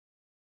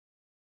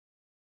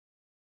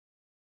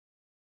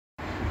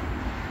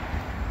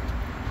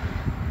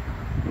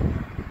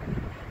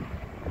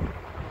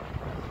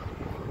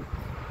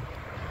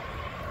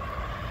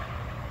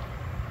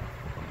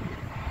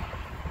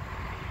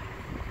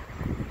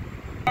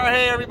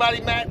Hey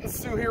everybody, Matt and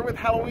Sue here with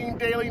Halloween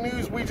Daily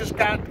News. We just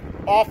got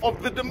off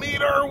of the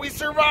Demeter. We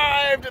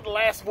survived the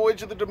last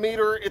voyage of the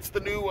Demeter. It's the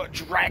new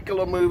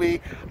Dracula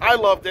movie. I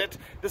loved it.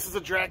 This is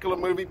a Dracula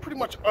movie pretty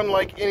much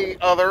unlike any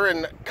other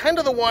and kind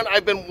of the one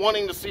I've been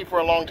wanting to see for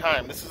a long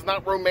time. This is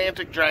not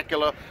romantic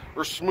Dracula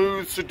or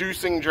smooth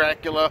seducing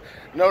Dracula.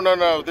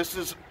 No. This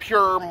is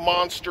pure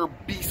monster,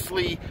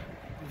 beastly,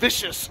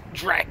 vicious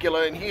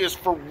Dracula, and he is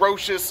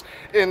ferocious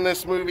in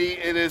this movie.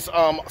 It is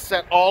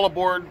set all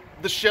aboard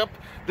the ship,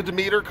 the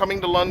Demeter,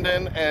 coming to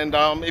London, and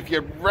if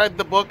you read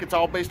the book, it's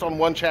all based on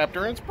one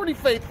chapter, and it's pretty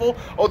faithful,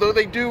 although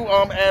they do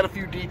add a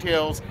few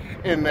details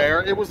in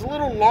there. It was a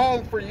little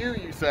long for you,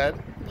 you said.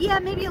 Yeah,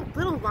 maybe a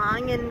little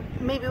long, and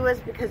maybe it was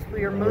because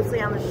we were mostly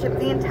on the ship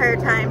the entire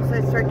time, so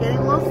I started getting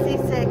a little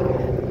seasick.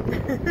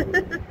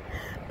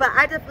 But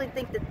I definitely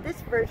think that this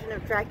version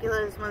of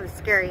Dracula is one of the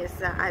scariest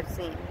that I've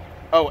seen.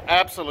 Oh,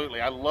 absolutely.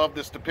 I love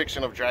this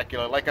depiction of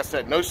Dracula. Like I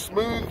said, no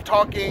smooth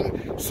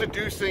talking,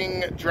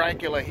 seducing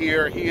Dracula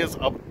here. He is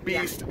a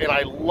beast, and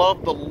I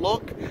love the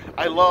look.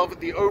 I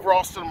love the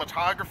overall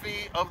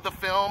cinematography of the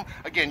film.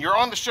 Again, you're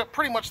on the ship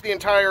pretty much the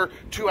entire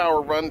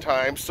 2-hour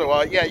runtime,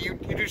 so yeah, you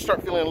do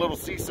start feeling a little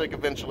seasick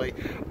eventually,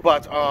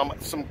 but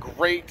some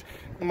great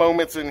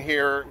moments in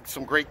here,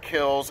 some great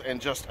kills, and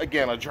just,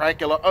 again, a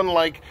Dracula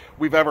unlike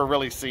we've ever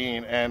really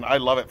seen, and I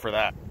love it for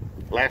that.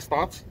 Last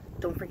thoughts?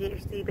 Don't forget your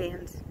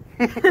C-bands.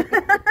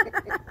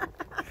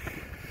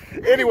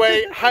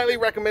 Anyway, highly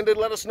recommended.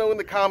 Let us know in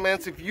the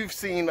comments if you've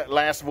seen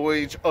Last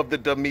Voyage of the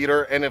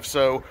Demeter, and if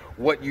so,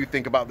 what you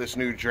think about this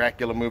new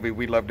Dracula movie.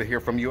 We'd love to hear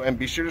from you, and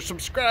be sure to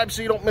subscribe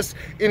so you don't miss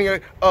any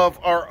of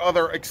our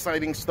other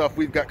exciting stuff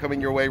we've got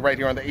coming your way right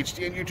here on the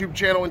HDN YouTube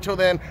channel. Until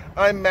then,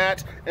 I'm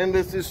Matt, and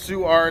this is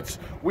Sue Arts.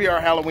 We are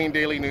Halloween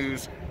Daily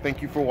News.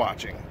 Thank you for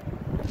watching.